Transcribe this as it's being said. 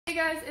Hey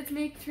guys, it's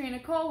me, Katrina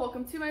Nicole.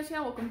 Welcome to my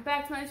channel, welcome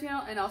back to my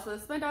channel, and also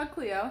this is my dog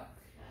Cleo.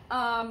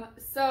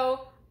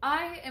 So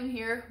I am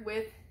here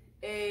with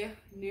a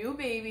new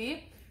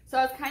baby. So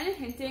I was kind of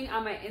hinting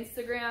on my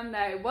Instagram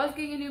that I was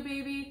getting a new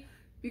baby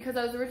because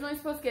I was originally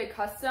supposed to get a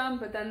custom,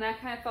 but then that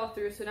kind of fell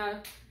through. So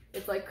now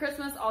it's like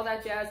Christmas, all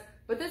that jazz.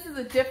 But this is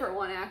a different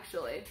one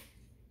actually.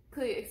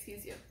 Cleo,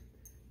 excuse you.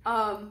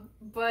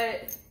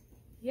 But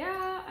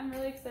yeah, I'm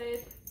really excited.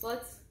 So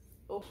let's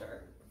open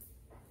her.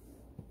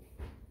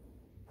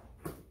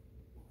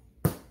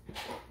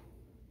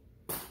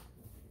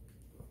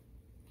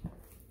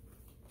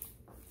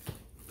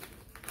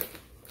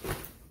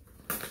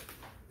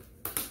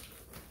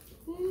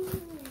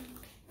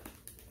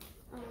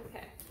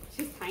 Okay,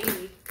 she's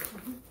tiny.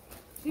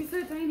 She's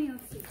so tiny.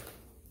 Let's see.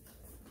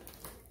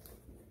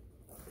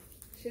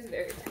 She's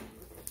very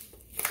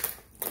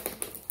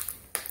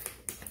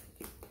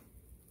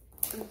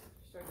tiny.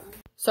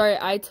 Sorry,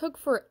 I took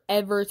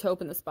forever to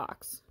open this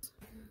box.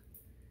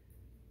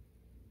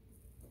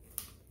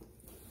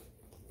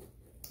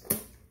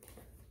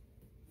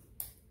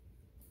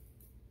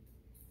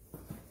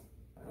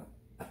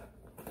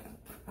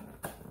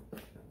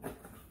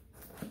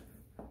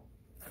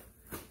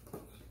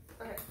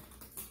 Okay.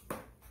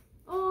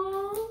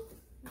 Oh,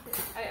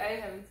 I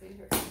haven't seen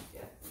her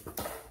yet.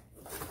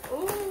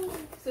 Oh,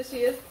 so she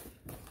is.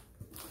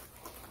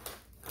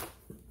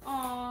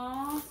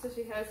 Aww, so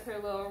she has her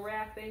little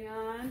wrapping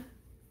on.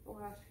 Oh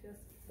gosh, she does.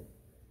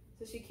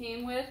 So she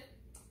came with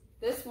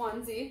this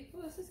onesie.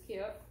 Oh, this is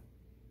cute.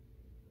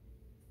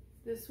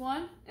 This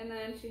one, and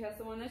then she has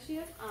the one that she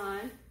has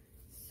on.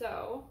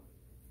 So,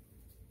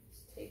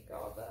 let's take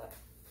all the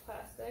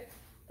plastic.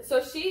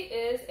 So she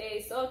is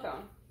a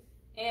silicone,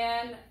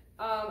 and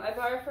I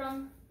bought her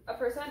from a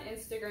person on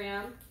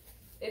Instagram.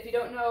 If you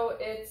don't know,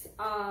 it's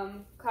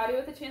Cloudy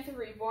with a Chance of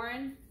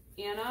Reborn,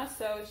 Anna,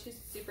 so she's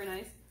super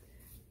nice.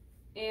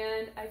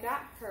 And I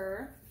got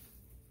her,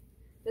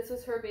 this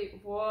was her baby,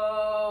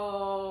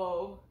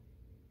 whoa.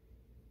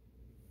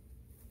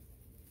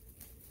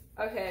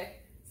 Okay,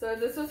 so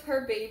this was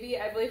her baby.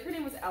 I believe her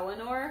name was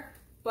Eleanor,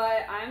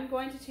 but I'm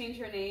going to change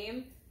her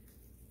name.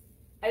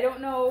 I don't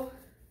know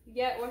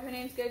yet what her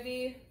name's gonna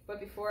be,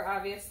 but before,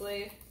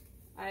 obviously,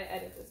 I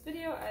edit this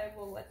video, I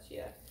will let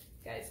you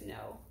guys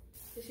know.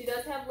 So she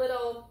does have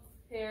little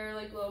hair,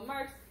 like little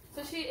marks.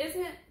 So she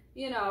isn't,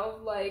 you know,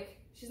 like,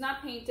 she's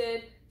not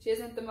painted. She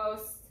isn't the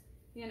most,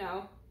 you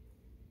know,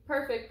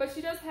 perfect, but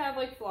she does have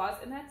like flaws,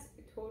 and that's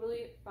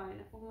totally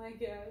fine. Oh my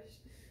gosh.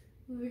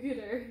 Look at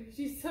her.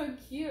 She's so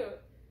cute.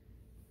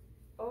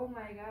 Oh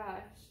my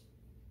gosh.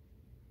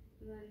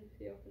 And then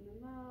if you open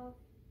the mouth,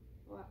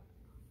 wow.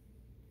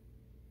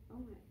 Oh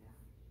my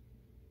gosh.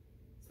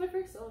 It's my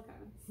first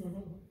silicone.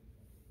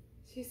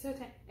 She's so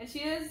tiny. And she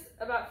is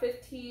about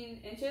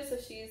 15 inches, so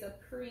she's a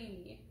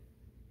preemie.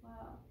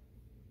 Wow.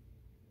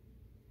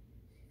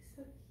 She's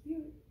so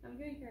cute. I'm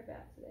giving her a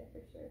bath today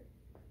for sure.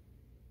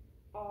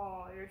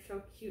 Oh, you're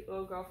so cute,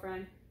 little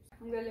girlfriend.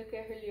 I'm gonna look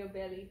at her little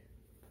belly.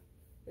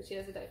 But she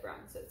has a diaper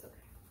on, so it's okay.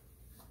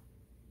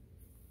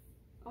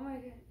 Oh my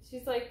god.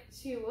 She's like,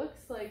 she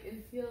looks like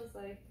and feels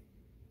like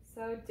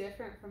so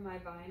different from my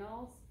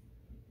vinyls.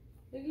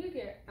 Look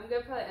at her. I'm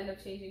gonna probably end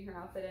up changing her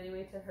outfit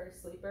anyway to her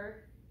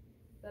sleeper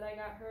that I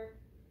got her.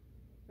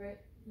 Right?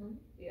 Mm-hmm.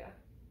 Yeah.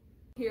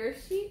 Here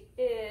she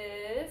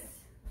is.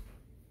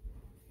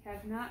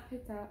 Have not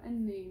picked out a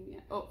name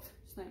yet. Oh,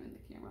 she's not even in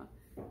the camera.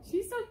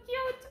 She's so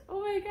cute.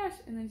 Oh my gosh.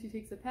 And then she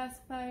takes a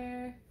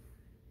pacifier.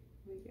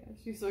 Oh my gosh,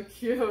 she's so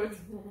cute.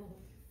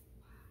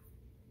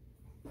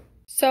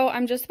 So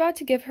I'm just about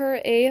to give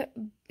her a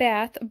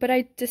bath, but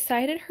I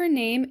decided her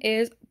name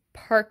is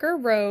Parker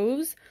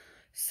Rose.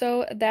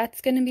 So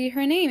that's going to be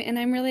her name. And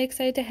I'm really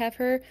excited to have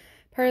her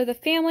part of the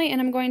family.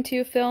 And I'm going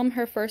to film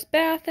her first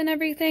bath and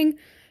everything.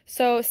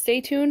 So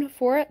stay tuned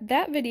for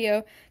that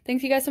video.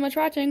 Thanks you guys so much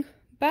for watching.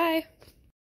 Bye.